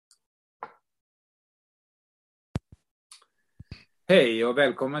Hej och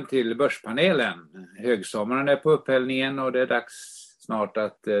välkommen till Börspanelen. Högsommaren är på upphällningen och det är dags snart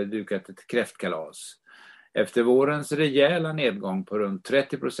att duka ett kräftkalas. Efter vårens rejäla nedgång på runt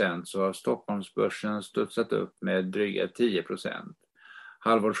 30% så har Stockholmsbörsen studsat upp med dryga 10%.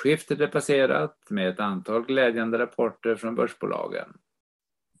 Halvårsskiftet är passerat med ett antal glädjande rapporter från börsbolagen.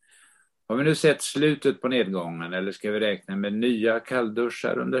 Har vi nu sett slutet på nedgången eller ska vi räkna med nya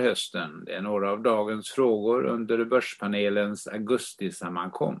kallduschar under hösten? Det är några av dagens frågor under Börspanelens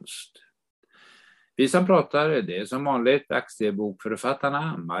augustisammankomst. Vi som pratar det är som vanligt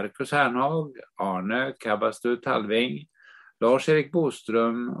aktiebokförfattarna Marcus Hernhag, Arne Kabastu Talving, Lars-Erik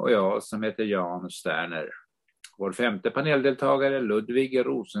Boström och jag som heter Jan Sterner. Vår femte paneldeltagare Ludvig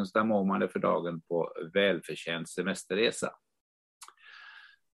Rosenstam Åhman är för dagen på välförtjänt semesterresa.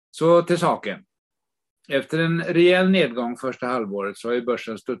 Så till saken. Efter en rejäl nedgång första halvåret så har ju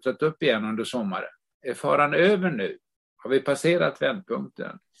börsen studsat upp igen under sommaren. Är faran över nu? Har vi passerat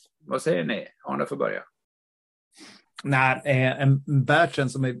vändpunkten? Vad säger ni? Arne får börja. Nej, en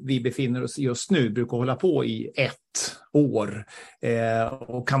bärtrend som vi befinner oss i just nu brukar hålla på i 1 år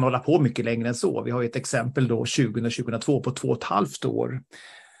och kan hålla på mycket längre än så. Vi har ett exempel då 2022 på 2,5 år.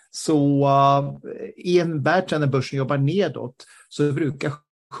 Så i en bärtrend när börsen jobbar nedåt så brukar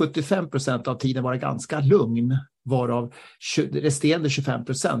 75% av tiden vara ganska lugn, varav resterande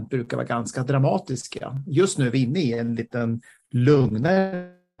 25% brukar vara ganska dramatiska. Just nu är vi inne i en liten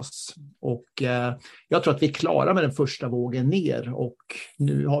lugnare och jag tror att vi är klara med den första vågen ner och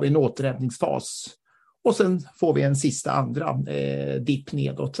nu har vi en återhämtningsfas och sen får vi en sista andra dipp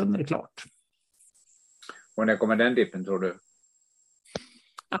nedåt, sen är det klart. Och när kommer den dippen tror du?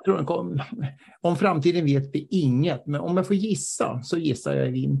 Jag tror den kommer. Om framtiden vet vi inget, men om jag får gissa så gissar jag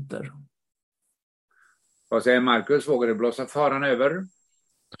i vinter. Vad säger Marcus? Vågar du blåsa faran över?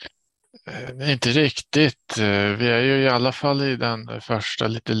 Inte riktigt. Vi är ju i alla fall i den första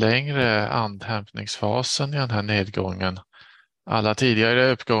lite längre andhämtningsfasen i den här nedgången. Alla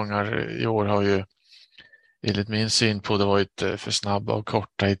tidigare uppgångar i år har ju enligt min syn på det varit för snabba och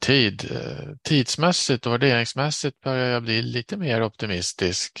korta i tid. Tidsmässigt och värderingsmässigt börjar jag bli lite mer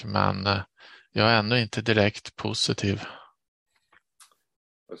optimistisk, men jag är ännu inte direkt positiv.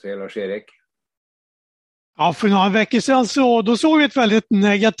 Vad säger Lars-Erik? Ja, för några veckor sedan då såg vi ett väldigt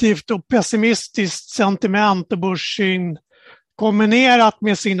negativt och pessimistiskt sentiment och börssyn kombinerat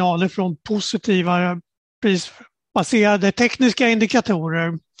med signaler från positiva prisbaserade tekniska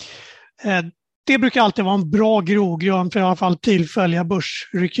indikatorer. Det brukar alltid vara en bra grogrund för i alla fall tillfälliga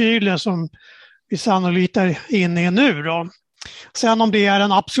börsrekyler som vi sannolikt är inne i nu då. Sen om det är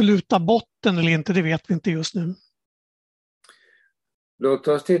den absoluta botten eller inte, det vet vi inte just nu. Låt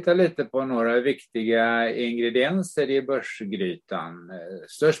oss titta lite på några viktiga ingredienser i börsgrytan.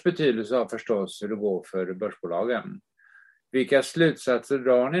 Störst betydelse har förstås hur det går för börsbolagen. Vilka slutsatser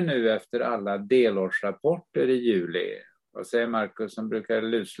drar ni nu efter alla delårsrapporter i juli? Vad säger Marcus som brukar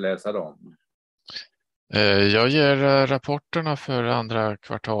lusläsa dem? Jag ger rapporterna för andra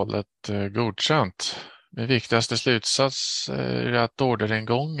kvartalet godkänt. Min viktigaste slutsats är att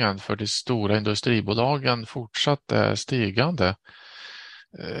orderingången för de stora industribolagen fortsatt är stigande.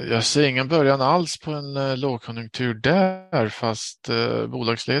 Jag ser ingen början alls på en lågkonjunktur där, fast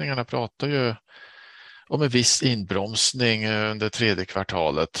bolagsledningarna pratar ju om en viss inbromsning under tredje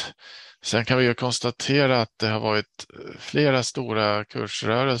kvartalet. Sen kan vi ju konstatera att det har varit flera stora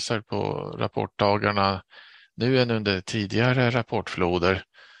kursrörelser på rapportdagarna nu än under tidigare rapportfloder.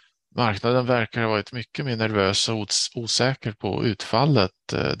 Marknaden verkar ha varit mycket mer nervös och osäker på utfallet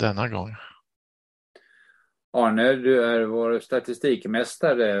denna gång. Arne, du är vår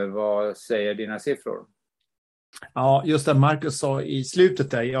statistikmästare. Vad säger dina siffror? Ja, just det Marcus sa i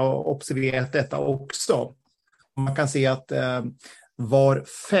slutet där, jag har observerat detta också. Man kan se att var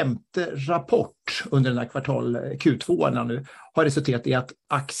femte rapport under den här kvartal Q2 nu har resulterat i att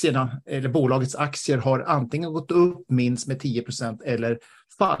aktierna eller bolagets aktier har antingen gått upp minst med 10% eller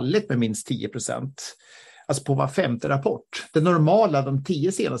fallit med minst 10%. Alltså på var femte rapport. Det normala de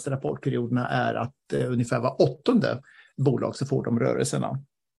 10 senaste rapportperioderna är att ungefär var 8:e bolag så får de rörelserna.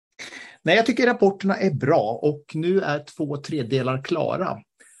 Nej, jag tycker rapporterna är bra och nu är 2/3 klara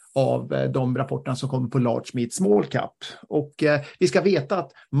av de rapporterna som kommer på large, mid, small cap. Och vi ska veta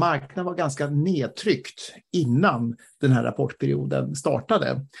att marknaden var ganska nedtryckt innan den här rapportperioden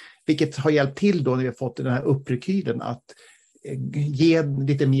startade. Vilket har hjälpt till då när vi har fått den här upprekylen att ge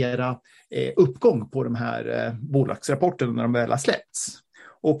lite mera uppgång på de här bolagsrapporterna när de väl har släppts.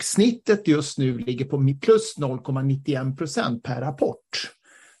 Och snittet just nu ligger på plus 0,91% per rapport.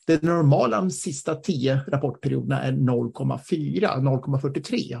 Det normala de sista 10 rapportperioderna är 0,4,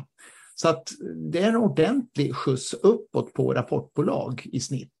 0,43. Så att det är en ordentlig skjuts uppåt på rapportbolag i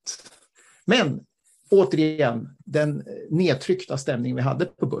snitt. Men återigen, den nedtryckta stämning vi hade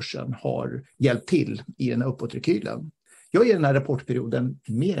på börsen har hjälpt till i den här uppåtrekylen. Jag ger den här rapportperioden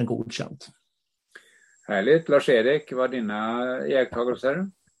mer än godkänt. Härligt. Lars-Erik, vad dina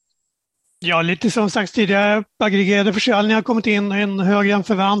iakttagelser? Ja, lite som sagt tidigare, aggregerade försäljningar har kommit in högre än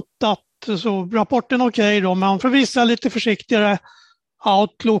förväntat. Så rapporten är okej då, men för vissa lite försiktigare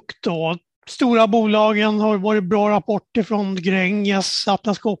outlook då. Stora bolagen har varit bra rapporter från Gränges,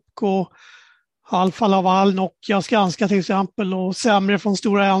 Atlas Copco, Alfa Laval, Nokia, Skanska till exempel, och sämre från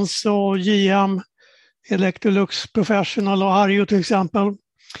Stora Enso, JM, Electrolux Professional och Arjo till exempel.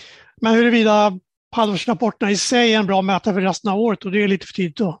 Men huruvida halvårsrapporterna i sig är en bra mätare för resten av året, och det är lite för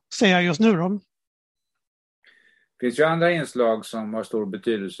tidigt att säga just nu då. Det finns ju andra inslag som har stor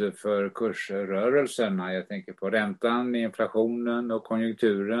betydelse för kursrörelserna. Jag tänker på räntan, inflationen och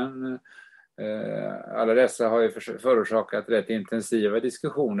konjunkturen. Alla dessa har ju förorsakat rätt intensiva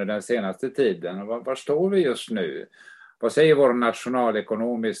diskussioner den senaste tiden. Var står vi just nu? Vad säger vår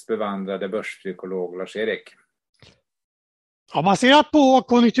nationalekonomiskt bevandrade börspsykolog Lars-Erik? Ja, baserat på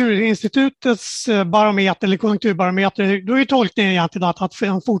Konjunkturinstitutets barometer eller konjunkturbarometer, då är tolkningen egentligen att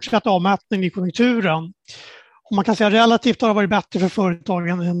en fortsatt avmattning i konjunkturen. Och man kan säga att relativt har det varit bättre för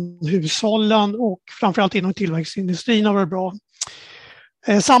företagen än hushållen, och framförallt inom tillväxtindustrin har det varit bra.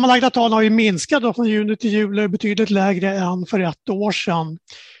 Sammanlagda tal har ju minskat då från juni till juli, betydligt lägre än för ett år sedan.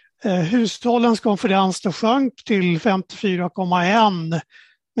 Hushållens konfidens då sjönk till 54,1.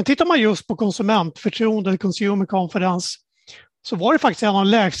 Men tittar man just på konsumentförtroende eller consumer confidence, så var det faktiskt en av de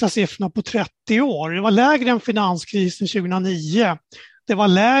lägsta siffrorna på 30 år. Det var lägre än finanskrisen 2009. Det var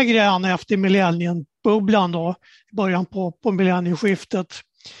lägre än efter millenniumbubblan då, i början på millennieskiftet.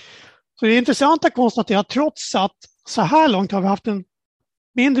 Så det är intressant att konstatera att trots att så här långt har vi haft en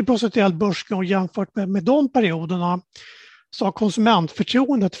mindre procentuell börsgång jämfört med de perioderna, så har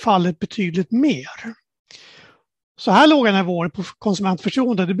konsumentförtroendet fallit betydligt mer. Så här låga nivåer på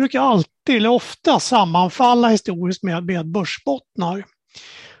konsumentförtroende, det brukar alltid eller ofta sammanfalla historiskt med börsbottnar.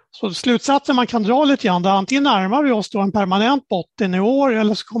 Så slutsatsen man kan dra lite grann, antingen närmar vi oss då en permanent botten i år,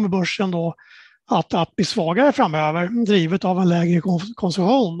 eller så kommer börsen då att bli svagare framöver, drivet av en lägre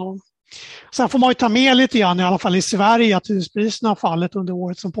konsumtion. Sen får man ju ta med lite grann, i alla fall i Sverige, att huspriserna har fallit under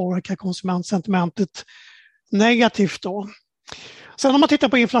året som påverkar konsumentsentimentet negativt då. Sen om man tittar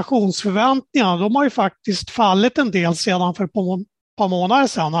på inflationsförväntningarna, de har ju faktiskt fallit en del sedan för ett par månader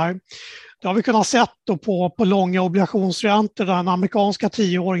sedan här. Det har vi kunnat se då på långa obligationsräntor, där den amerikanska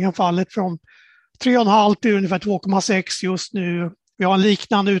 10-åringen fallit från 3,5 till ungefär 2,6 just nu. Vi har en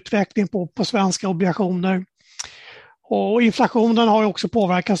liknande utveckling på svenska obligationer. Och inflationen har också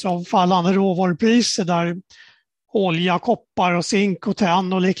påverkats av fallande råvarupriser, där olja, koppar och zink och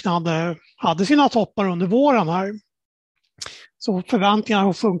tenn och liknande hade sina toppar under våren här. Så förväntningarna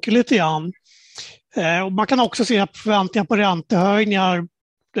har sjunkit lite grann. Och man kan också se att förväntningar på räntehöjningar,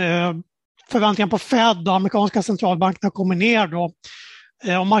 förväntningar på Fed och amerikanska centralbankerna kommer ner då.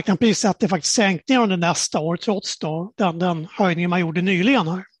 Och marknaden prissätter faktiskt sänkningar under nästa år, trots då den höjningen man gjorde nyligen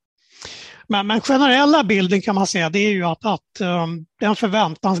här. Men generella bilden kan man säga, det är ju att det är en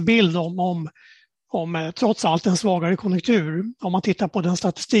förväntansbild om trots allt en svagare konjunktur, om man tittar på den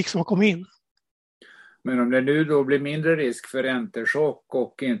statistik som har kommit in. Men om det nu då blir mindre risk för räntechock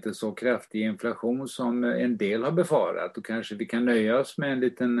och inte så kraftig inflation som en del har befarat, då kanske vi kan nöja oss med en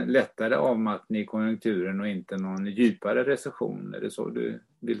liten lättare avmattning i konjunkturen och inte någon djupare recession. Är det så du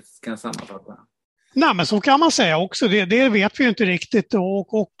kan sammanfatta? Nej, men så kan man säga också. Det vet vi ju inte riktigt.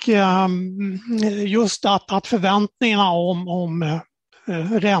 Och just att förväntningarna om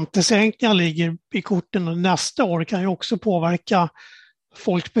räntesänkningar ligger i korten nästa år kan ju också påverka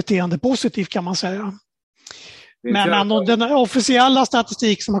folks beteende positivt, kan man säga. Men den officiella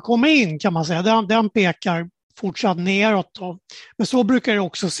statistik som har kommit in, kan man säga, den pekar fortsatt neråt då. Men så brukar det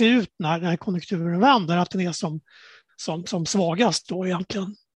också se ut när konjunkturen vänder, att den är som svagast då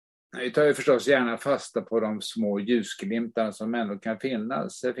egentligen. Vi tar ju förstås gärna fasta på de små ljusglimtar som ändå kan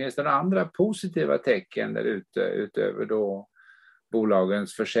finnas. Finns det några andra positiva tecken där ute, utöver då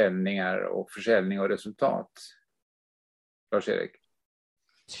bolagens försäljning och resultat? Lars-Erik?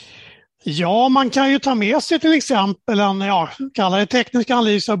 Ja, man kan ju ta med sig till exempel kallar det teknisk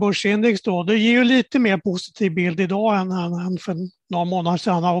analys av börsindex då. Det ger ju lite mer positiv bild idag än för några månader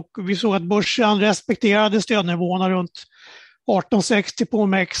sedan. Och vi såg att börsen respekterade stödnivåerna runt 1860 på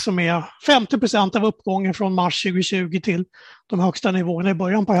OMX, som är 50% av uppgången från mars 2020 till de högsta nivåerna i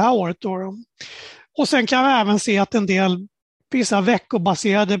början på det här året då. Och sen kan vi även se att vissa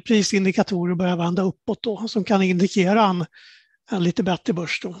veckobaserade prisindikatorer börjar vända uppåt då, som kan indikera en lite bättre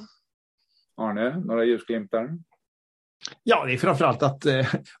börs då. Arne, några ljusglimtar? Ja, det är framförallt att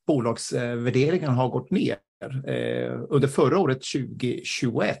bolagsvärderingen har gått ner. Under förra året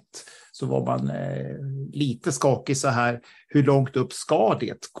 2021 så var man lite skakig så här, hur långt upp ska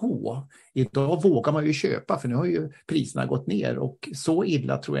det gå? Idag vågar man ju köpa för nu har ju priserna gått ner och så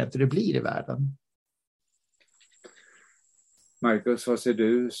illa tror jag inte det blir i världen. Marcus, vad ser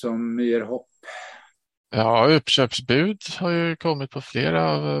du som ger hopp? Ja, uppköpsbud har ju kommit på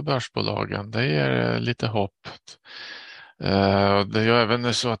flera av börsbolagen. Det ger lite hopp. Det är ju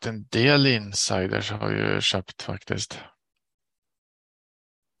även så att en del insiders har ju köpt faktiskt.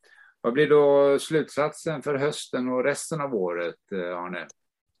 Vad blir då slutsatsen för hösten och resten av året, Arne?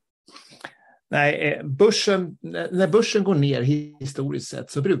 Nej, när börsen går ner historiskt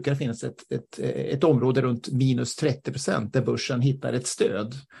sett så brukar det finnas ett område runt minus 30% där börsen hittar ett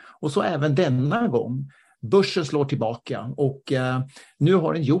stöd. Och så även denna gång. Börsen slår tillbaka och nu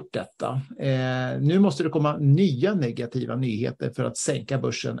har den gjort detta. Nu måste det komma nya negativa nyheter för att sänka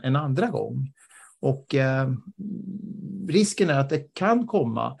börsen en andra gång. Och risken är att det kan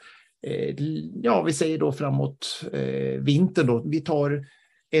komma, vi säger då framåt vintern då. Vi tar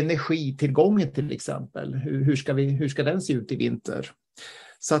energitillgången till exempel. Hur ska den se ut i vinter?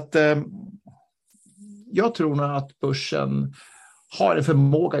 Så att jag tror nog att börsen har en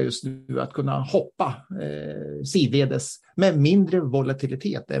förmåga just nu att kunna hoppa sidledes med mindre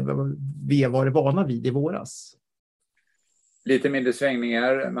volatilitet än vad vi har varit vana vid i våras. Lite mindre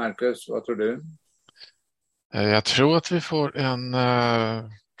svängningar, Marcus, vad tror du? Jag tror att vi får en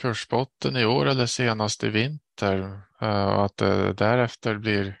kursbotten i år eller senast i vinter och att det därefter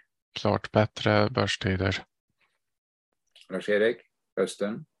blir klart bättre börstider. Lars-Erik,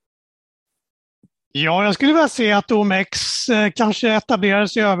 hösten? Ja, jag skulle vilja se att OMX kanske etablerar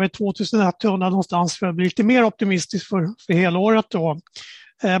sig över 2100 någonstans för att bli lite mer optimistisk för hela året då.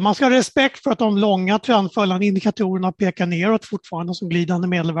 Man ska ha respekt för att de långa trendföljande indikatorerna pekar neråt fortfarande som glidande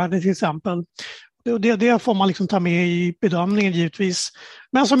medelvärde till exempel. Det får man liksom ta med i bedömningen givetvis.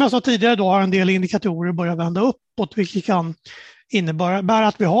 Men som jag sa tidigare då har en del indikatorer börjat vända uppåt vilket kan innebära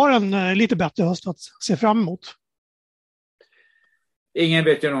att vi har en lite bättre höst att se fram emot. Ingen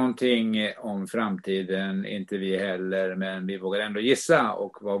vet ju någonting om framtiden, inte vi heller, men vi vågar ändå gissa.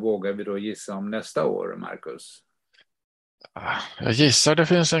 Och vad vågar vi då gissa om nästa år, Marcus? Jag gissar det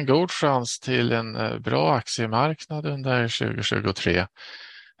finns en god chans till en bra aktiemarknad under 2023.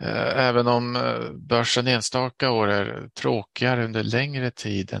 Även om börsen enstaka år är tråkigare under längre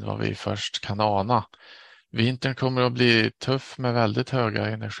tid än vad vi först kan ana. Vintern kommer att bli tuff med väldigt höga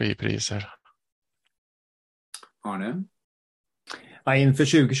energipriser. Arne? Ja, inför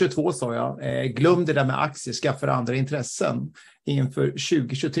 2022 sa jag, glöm det där med aktier, skaffa andra intressen. Inför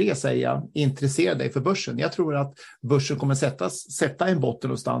 2023 säger jag, intressera dig för börsen. Jag tror att börsen kommer sätta en botten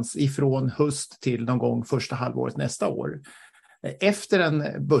någonstans ifrån höst till någon gång första halvåret nästa år. Efter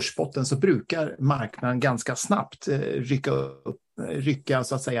en börsbotten så brukar marknaden ganska snabbt rycka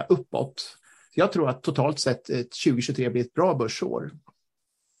så att säga uppåt. Jag tror att totalt sett 2023 blir ett bra börsår.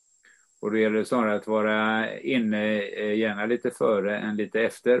 Och då gäller det snarare att vara inne gärna lite före än lite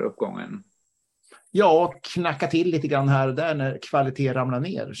efter uppgången. Ja, knacka till lite grann här och där när kvalitet ramlar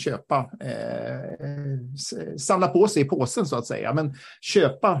ner. Köpa, samla på sig i påsen så att säga. Men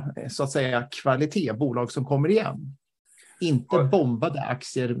köpa så att säga kvalitet, bolag som kommer igen. Inte bombade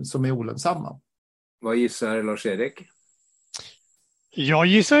aktier som är olönsamma. Vad gissar Lars-Erik? Jag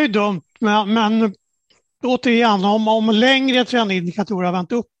gissar ju dumt, men återigen, om längre trendindikatorer har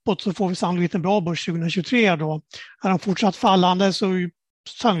vänt uppåt så får vi sannolikt en bra börs 2023 då. Är de fortsatt fallande så är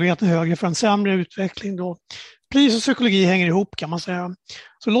sannolikheten högre för en sämre utveckling då. Pris och psykologi hänger ihop kan man säga.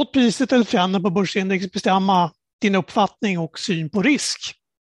 Så låt priset eller trenden på börsindex bestämma din uppfattning och syn på risk.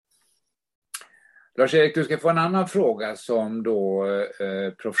 Lars-Erik, du ska få en annan fråga som då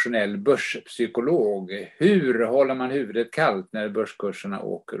professionell börspsykolog. Hur håller man huvudet kallt när börskurserna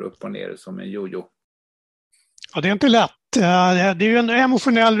åker upp och ner som en jojo? Ja, det är inte lätt. Det är ju en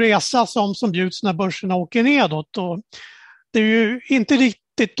emotionell resa som bjuds när börserna åker nedåt. Och det är ju inte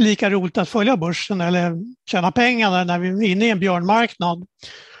riktigt lika roligt att följa börsen eller tjäna pengar när vi är inne i en björnmarknad.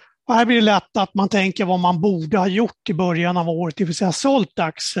 Och här blir det lätt att man tänker vad man borde ha gjort i början av året, det vill säga sålt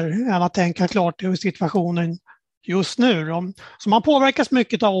aktier, än att tänka klart över situationen just nu. Så man påverkas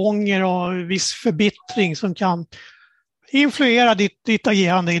mycket av ånger och viss förbittring som kan influera ditt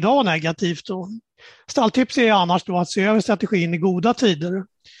agerande idag negativt. Stalltips är annars då att se över strategin i goda tider.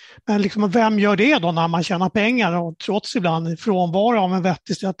 Men liksom, vem gör det då när man tjänar pengar och trots ibland frånvaro av en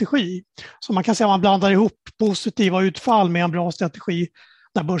vettig strategi? Så man kan säga att man blandar ihop positiva utfall med en bra strategi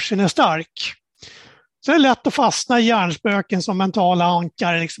när börsen är stark. Så det är lätt att fastna i hjärnspöken som mentala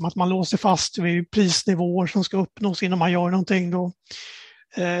ankare, liksom att man låser fast vid prisnivåer som ska uppnås innan man gör någonting då.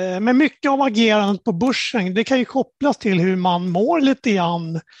 Men mycket av agerandet på börsen, det kan ju kopplas till hur man mår lite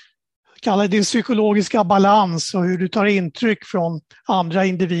grann. Kalla det din psykologiska balans och hur du tar intryck från andra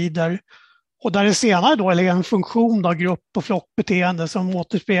individer. Och där det senare då är en funktion av grupp- och flockbeteende som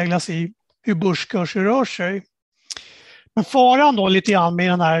återspeglas i hur börskurser rör sig. Men faran då lite grann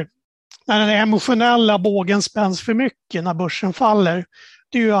med när den emotionella bågen spänns för mycket när börsen faller,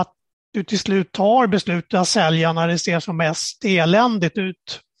 det är ju att du till slut tar beslutet att sälja när det ser som mest eländigt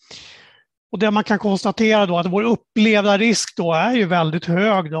ut. Och det man kan konstatera då att vår upplevda risk då är ju väldigt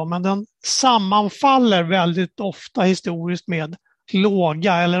hög då, men den sammanfaller väldigt ofta historiskt med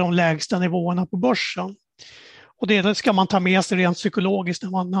låga eller de lägsta nivåerna på börsen. Och det ska man ta med sig rent psykologiskt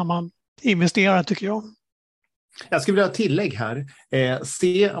när man investerar, tycker jag. Jag skulle vilja ha tillägg här.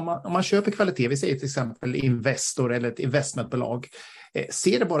 Om man köper kvalitet, vi säger till exempel Investor eller ett investmentbolag,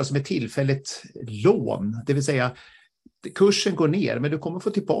 se det bara som ett tillfälligt lån. Det vill säga, kursen går ner men du kommer få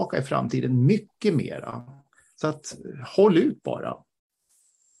tillbaka i framtiden mycket mera. Så att håll ut bara.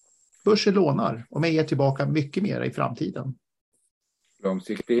 Börsen lånar och man ger tillbaka mycket mera i framtiden.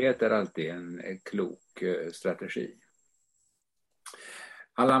 Långsiktighet är alltid en klok strategi.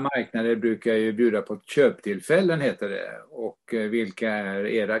 Alla marknader brukar ju bjuda på köptillfällen, heter det. Och vilka är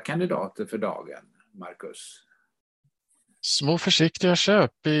era kandidater för dagen, Marcus? Små försiktiga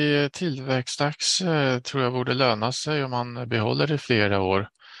köp i tillväxtaktier tror jag borde löna sig om man behåller det i flera år.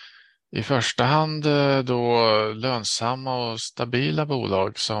 I första hand då lönsamma och stabila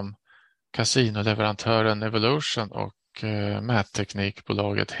bolag som kasinoleverantören Evolution och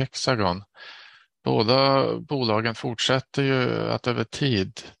mätteknikbolaget Hexagon. Båda bolagen fortsätter ju att över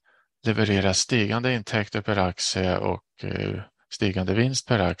tid leverera stigande intäkter per aktie och stigande vinst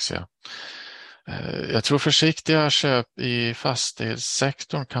per aktie. Jag tror försiktiga köp i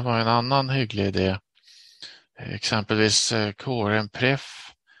fastighetssektorn kan vara en annan hygglig idé. Exempelvis KRM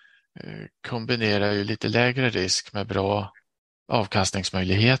Pref kombinerar ju lite lägre risk med bra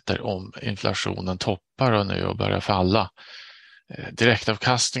avkastningsmöjligheter om inflationen toppar och nu börjar falla.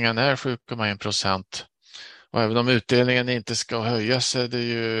 Direktavkastningen är 7,1% och även om utdelningen inte ska höjas så är det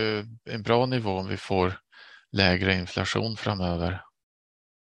ju en bra nivå om vi får lägre inflation framöver.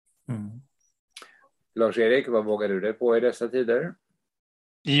 Mm. Lars-Erik, vad vågar du dig på i dessa tider?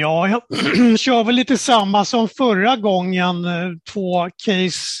 Ja, jag kör väl lite samma som förra gången. 2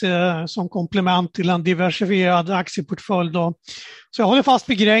 case som komplement till en diversifierad aktieportfölj då. Så jag håller fast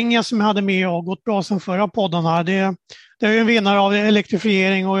vid Gränges som jag hade med och gått bra sen förra podden här. Det är en vinnare av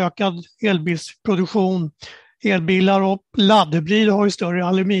elektrifiering och ökad elbilsproduktion. Elbilar och laddhybrider har ju större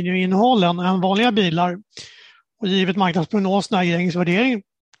aluminiuminnehåll än vanliga bilar. Och givet marknadsprognoserna är Gränges värdering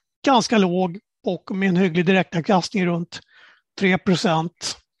ganska låg och med en hygglig direktavkastning runt 3%.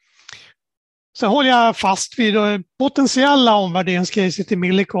 Sen håller jag fast vid potentiella omvärderingscaset till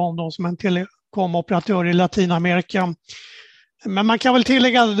Millicom då, som en telekomoperatör i Latinamerika. Men man kan väl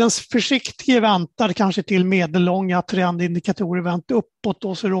tillägga att den försiktige väntar kanske till medellånga trendindikatorer väntar uppåt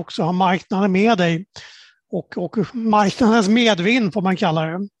då, så du också har marknaden med dig och marknadens medvind får man kalla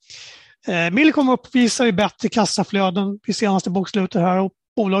det. Millicom uppvisar ju bättre kassaflöden vid senaste bokslutet här och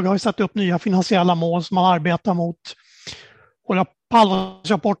bolaget har ju satt upp nya finansiella mål som man arbetar mot. Och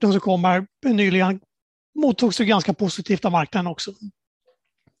rapporten som kommer nyligen mottogs ju ganska positivt av marknaden också.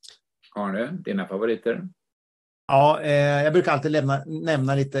 Arne, dina favoriter? Ja, jag brukar alltid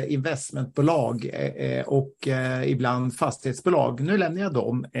nämna lite investmentbolag och ibland fastighetsbolag. Nu lämnar jag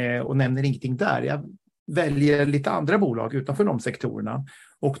dem och nämner ingenting där. Jag väljer lite andra bolag utanför de sektorerna.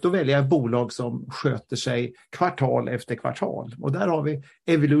 Och då väljer jag bolag som sköter sig kvartal efter kvartal. Och där har vi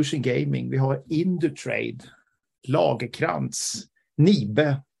Evolution Gaming, vi har Indutrade, Lagerkrans,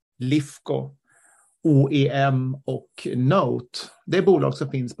 Nibe, Lifco, OEM och Note. Det är bolag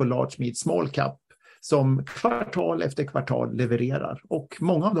som finns på Large Mid Small Cap som kvartal efter kvartal levererar. Och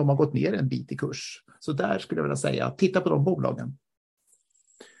många av dem har gått ner en bit i kurs. Så där skulle jag vilja säga, titta på de bolagen.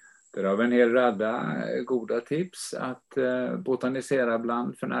 Där har vi en hel radda goda tips att botanisera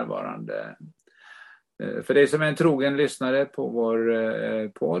bland för närvarande. För dig som är en trogen lyssnare på vår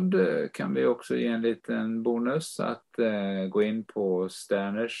podd kan vi också ge en liten bonus att gå in på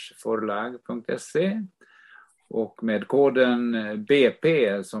sternersforlag.se och med koden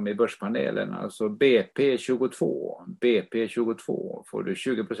BP som i börspanelen, alltså BP22 får du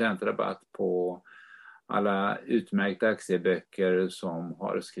 20% rabatt på alla utmärkta aktieböcker som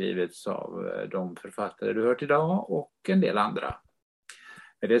har skrivits av de författare du hört idag och en del andra.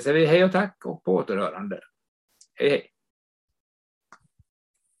 Med det säger vi hej och tack och på återhörande. Hej hej!